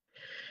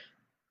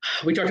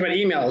 We talked about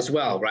email as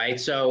well, right?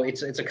 So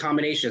it's a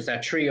combination. It's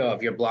that trio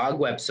of your blog,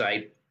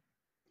 website,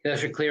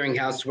 that's your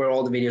clearinghouse where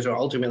all the videos are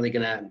ultimately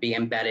going to be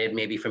embedded,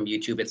 maybe from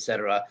YouTube,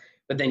 etc.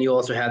 But then you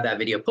also have that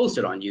video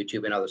posted on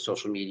YouTube and other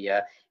social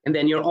media. And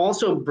then you're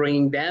also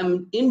bringing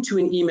them into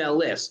an email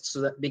list,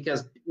 so that,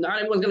 because not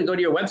everyone's going to go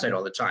to your website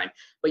all the time,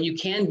 but you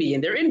can be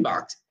in their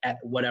inbox at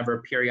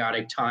whatever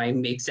periodic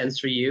time makes sense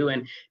for you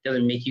and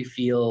doesn't make you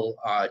feel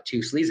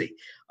too sleazy.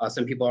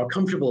 Some people are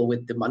comfortable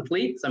with the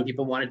monthly. Some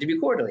people want it to be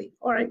quarterly.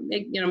 All right,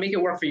 make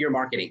it work for your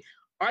marketing.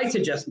 I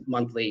suggest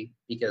monthly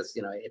because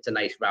it's a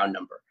nice round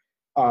number.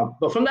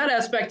 But from that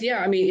aspect, yeah,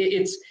 I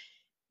mean,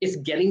 it's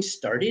getting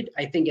started.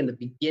 I think in the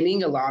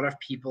beginning, a lot of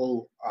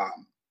people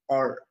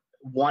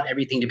want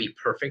everything to be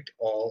perfect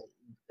all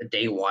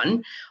day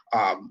one.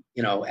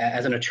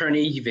 As an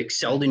attorney, you've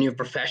excelled in your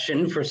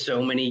profession for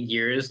so many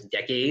years,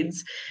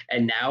 decades.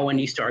 And now when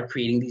you start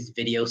creating these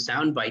video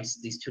sound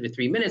bites, these 2 to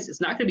 3 minutes,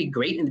 it's not going to be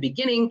great in the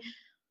beginning,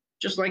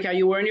 just like how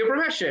you were in your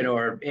profession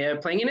or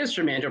playing an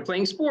instrument or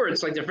playing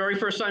sports. Like the very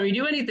first time you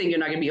do anything, you're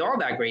not going to be all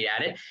that great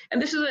at it.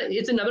 And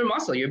it's another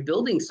muscle. You're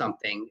building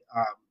something.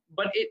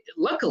 But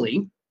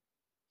luckily,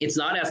 it's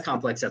not as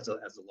complex as the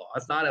law.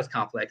 It's not as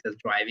complex as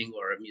driving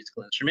or a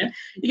musical instrument.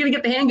 You're going to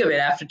get the hang of it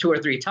after 2 or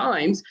 3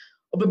 times,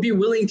 but be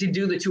willing to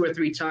do the 2 or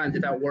 3 times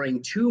without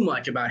worrying too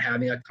much about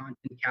having a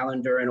content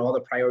calendar and all the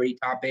priority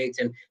topics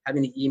and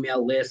having the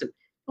email list. And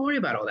don't worry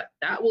about all that.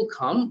 That will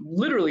come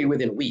literally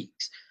within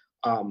weeks.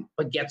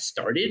 But get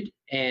started.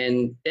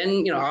 And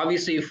then,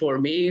 obviously for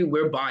me,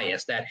 we're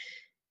biased that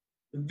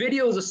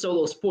video is a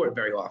solo sport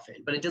very often,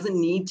 but it doesn't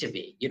need to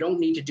be. You don't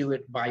need to do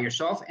it by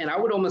yourself. And I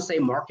would almost say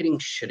marketing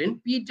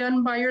shouldn't be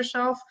done by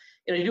yourself.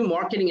 To do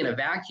marketing in a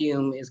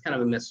vacuum is kind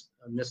of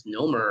a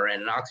misnomer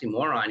and an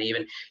oxymoron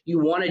even. You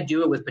want to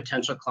do it with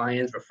potential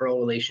clients, referral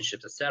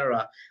relationships,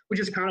 etc., which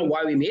is kind of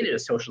why we made it a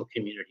social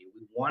community.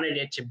 We wanted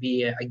it to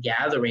be a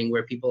gathering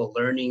where people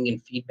are learning and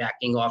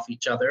feedbacking off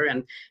each other.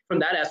 And from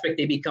that aspect,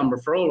 they become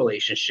referral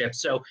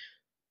relationships. So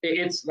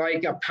it's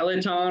like a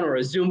Peloton or a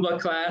Zumba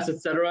class,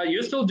 etc.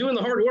 You're still doing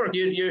the hard work.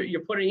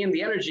 You're putting in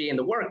the energy and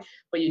the work,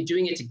 but you're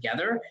doing it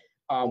together,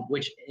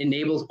 which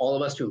enables all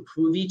of us to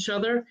improve each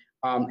other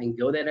and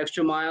go that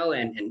extra mile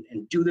and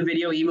do the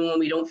video even when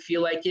we don't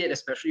feel like it,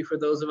 especially for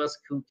those of us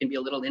who can be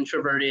a little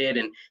introverted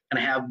and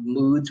kind of have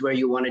moods where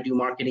you want to do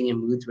marketing and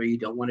moods where you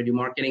don't want to do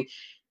marketing.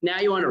 Now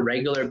you're on a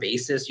regular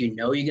basis. You're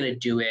going to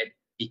do it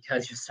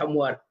because you're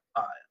somewhat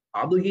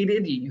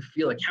obligated. You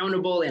feel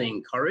accountable and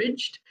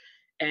encouraged.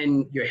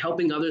 And you're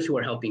helping others who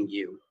are helping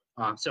you.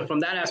 So from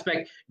that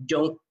aspect,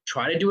 don't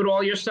try to do it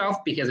all yourself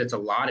because it's a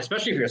lot,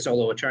 especially if you're a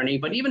solo attorney,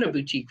 but even a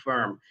boutique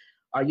firm.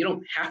 You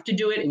don't have to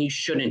do it and you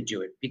shouldn't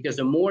do it because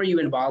the more you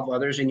involve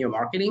others in your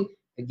marketing,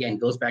 again,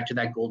 goes back to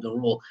that golden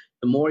rule.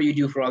 The more you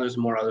do for others,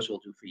 the more others will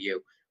do for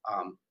you.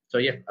 So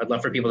yeah, I'd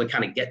love for people to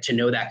kind of get to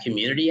know that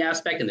community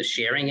aspect and the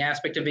sharing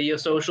aspect of video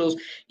socials,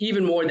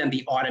 even more than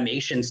the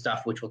automation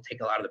stuff, which will take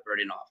a lot of the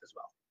burden off as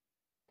well.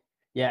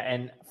 Yeah,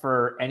 and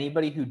for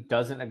anybody who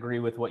doesn't agree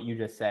with what you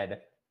just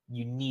said,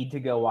 you need to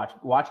go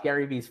watch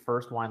Gary Vee's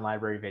first Wine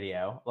Library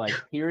video. Like,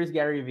 here's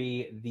Gary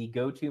Vee, the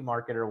go-to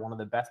marketer, one of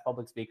the best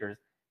public speakers.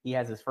 He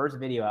has his first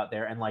video out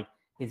there, and like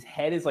his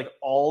head is like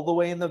all the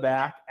way in the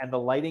back, and the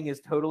lighting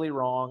is totally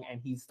wrong, and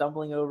he's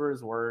stumbling over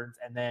his words.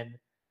 And then,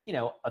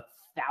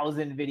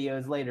 1,000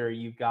 videos later,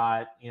 you've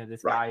got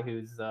this guy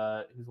who's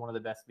one of the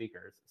best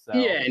speakers. So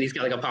yeah, and he's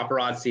got like a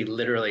paparazzi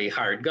literally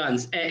hired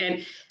guns,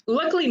 and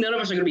luckily none of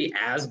us are going to be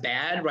as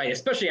bad, right?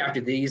 Especially after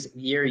these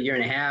year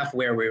and a half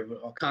where we're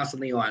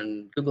constantly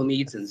on Google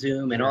Meets and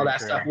Zoom and all that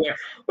stuff, where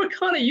we're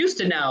kind of used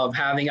to now of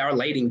having our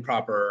lighting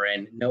proper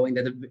and knowing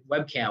that the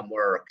webcam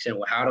works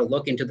and how to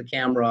look into the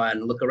camera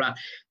and look around.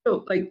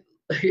 So like,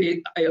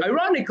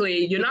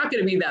 ironically, you're not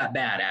going to be that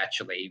bad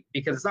actually,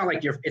 because it's not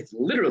like it's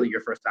literally your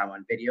first time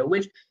on video,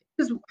 which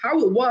is how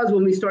it was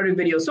when we started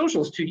video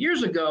socials 2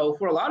 years ago.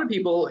 For a lot of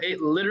people,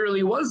 it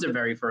literally was their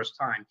very first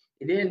time.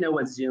 They didn't know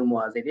what Zoom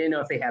was. They didn't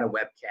know if they had a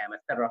webcam,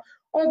 etc.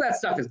 All that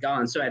stuff is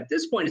gone. So at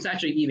this point, it's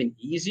actually even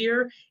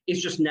easier.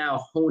 It's just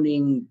now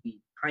honing the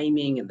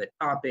timing and the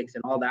topics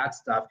and all that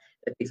stuff.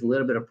 That takes a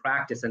little bit of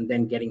practice and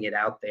then getting it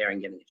out there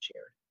and getting it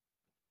shared.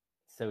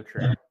 So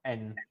true.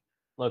 And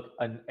look,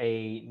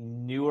 a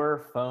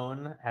newer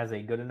phone has a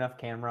good enough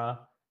camera,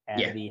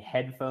 and the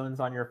headphones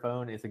on your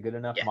phone is a good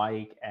enough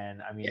mic.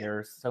 And I mean, there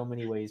are so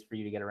many ways for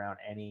you to get around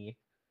any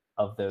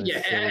of those.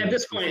 Yeah, and at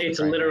this point, it's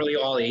literally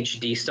all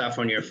HD stuff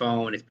on your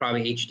phone. It's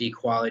probably HD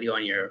quality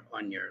on your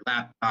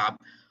laptop.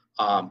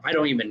 I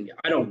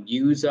don't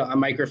use a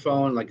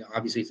microphone. Like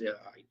obviously, it's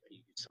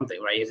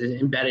something, right? It's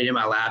embedded in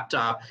my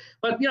laptop.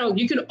 But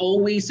you can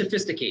always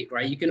sophisticate,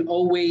 right? You can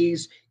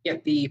always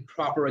get the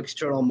proper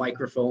external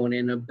microphone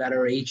and a better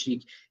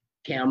HD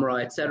camera,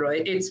 etc.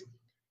 It's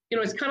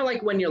it's kind of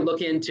like when you're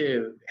looking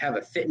to have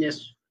a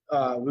fitness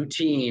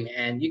routine,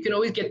 and you can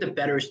always get the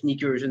better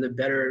sneakers and the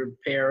better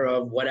pair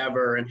of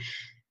whatever. And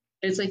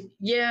it's like,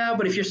 yeah,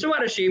 but if you're so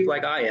out of shape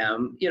like I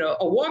am,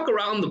 a walk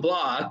around the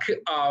block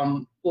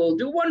will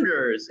do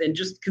wonders. And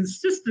just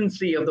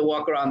consistency of the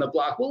walk around the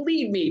block will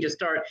lead me to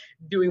start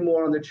doing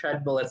more on the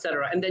treadmill,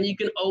 etc. And then you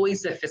can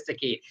always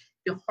sophisticate.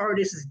 The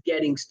hardest is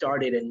getting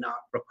started and not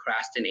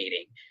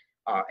procrastinating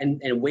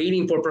and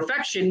waiting for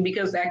perfection,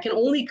 because that can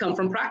only come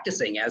from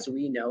practicing, as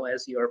we know,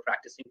 as you're a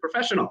practicing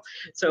professional.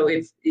 So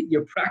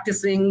you're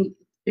practicing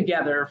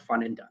together,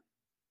 fun and done.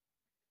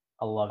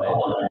 I love it.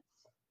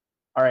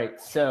 All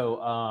right,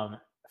 so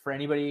for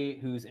anybody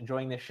who's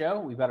enjoying this show,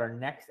 we've got our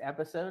next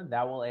episode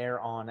that will air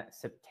on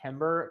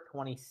September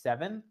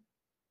 27th.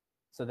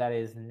 So that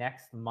is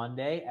next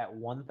Monday at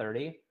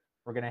 1:30.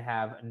 We're going to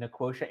have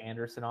Niquosha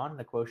Anderson on.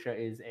 Niquosha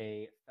is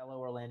a fellow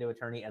Orlando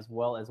attorney, as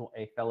well as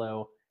a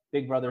fellow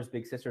Big Brothers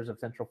Big Sisters of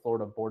Central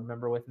Florida board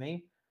member with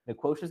me.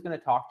 Niquosha is going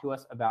to talk to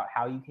us about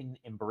how you can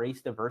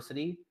embrace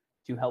diversity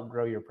to help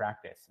grow your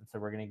practice. And so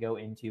we're going to go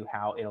into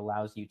how it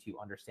allows you to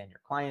understand your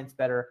clients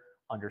better,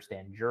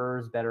 understand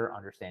jurors better,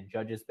 understand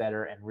judges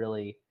better, and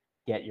really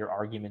get your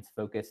arguments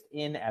focused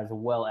in, as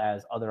well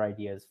as other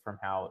ideas from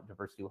how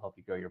diversity will help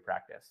you grow your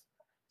practice.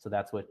 So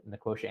that's with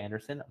Niquosha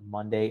Anderson,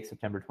 Monday,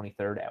 September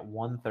 23rd at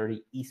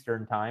 1:30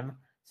 Eastern time.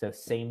 So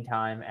same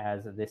time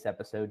as this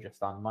episode,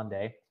 just on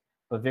Monday.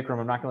 But Vikram,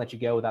 I'm not going to let you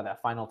go without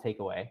that final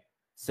takeaway.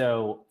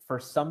 So for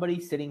somebody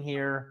sitting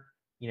here,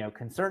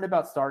 concerned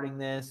about starting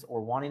this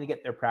or wanting to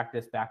get their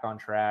practice back on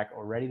track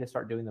or ready to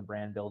start doing the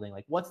brand building,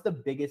 like, what's the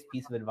biggest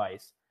piece of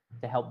advice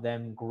to help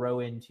them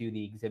grow into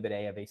the Exhibit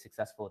A of a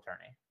successful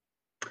attorney?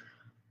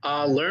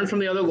 Learn from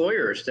the other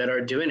lawyers that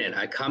are doing it.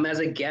 I come as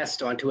a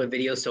guest onto a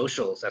Video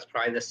Socials. That's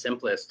probably the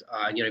simplest.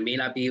 You may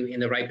not be in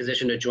the right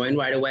position to join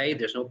right away.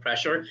 There's no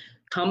pressure.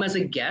 Come as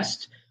a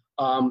guest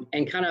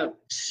and kind of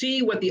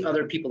see what the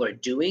other people are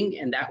doing.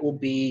 And that will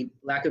be,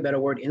 lack of a better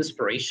word,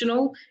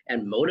 inspirational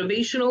and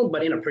motivational,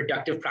 but in a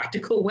productive,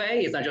 practical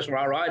way. It's not just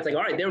rah, rah. It's like,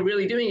 all right, they're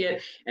really doing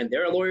it. And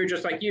they're a lawyer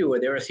just like you, or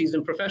they're a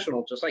seasoned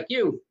professional just like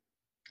you.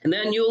 And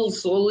then you'll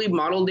slowly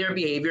model their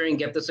behavior and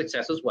get the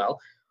success as well.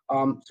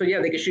 So yeah,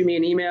 they can shoot me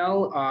an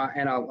email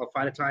and I'll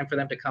find a time for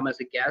them to come as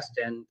a guest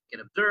and get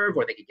observed,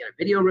 or they can get a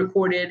video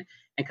recorded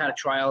and kind of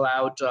trial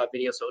out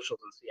Video Socials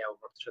and see how it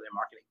works for their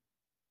marketing.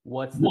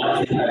 What's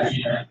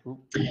the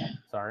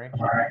sorry?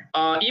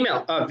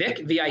 Email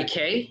Vic,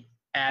 V-I-K,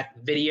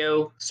 at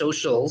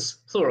videosocials,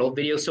 plural,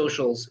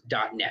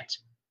 videosocials.net.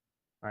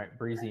 All right,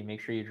 Breezy,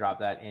 make sure you drop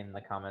that in the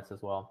comments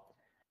as well.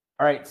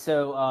 All right,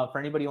 so for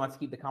anybody who wants to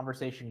keep the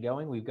conversation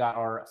going, we've got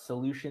our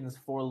Solutions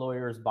for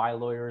Lawyers by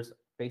Lawyers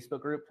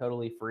Facebook group,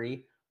 totally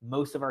free.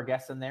 Most of our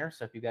guests in there.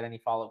 So if you've got any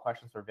follow-up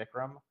questions for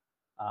Vikram,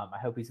 I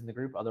hope he's in the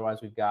group. Otherwise,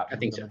 we've got I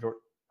think so.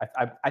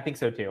 I think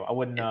so too. I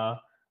wouldn't.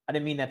 I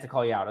didn't mean that to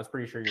call you out. I was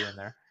pretty sure you're in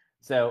there.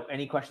 So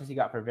any questions you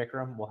got for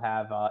Vikram, we'll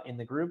have in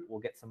the group. We'll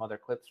get some other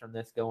clips from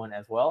this going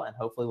as well, and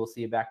hopefully we'll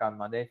see you back on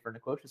Monday for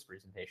Niquosha's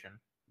presentation.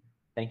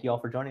 Thank you all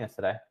for joining us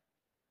today.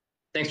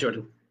 Thanks,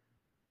 Jordan.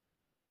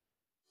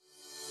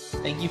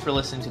 Thank you for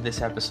listening to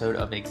this episode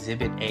of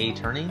Exhibit A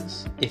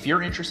Attorneys. If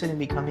you're interested in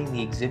becoming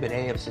the Exhibit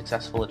A of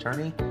Successful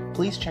Attorney,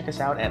 please check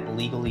us out at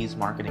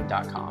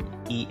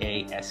legalesemarketing.com,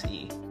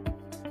 EASE.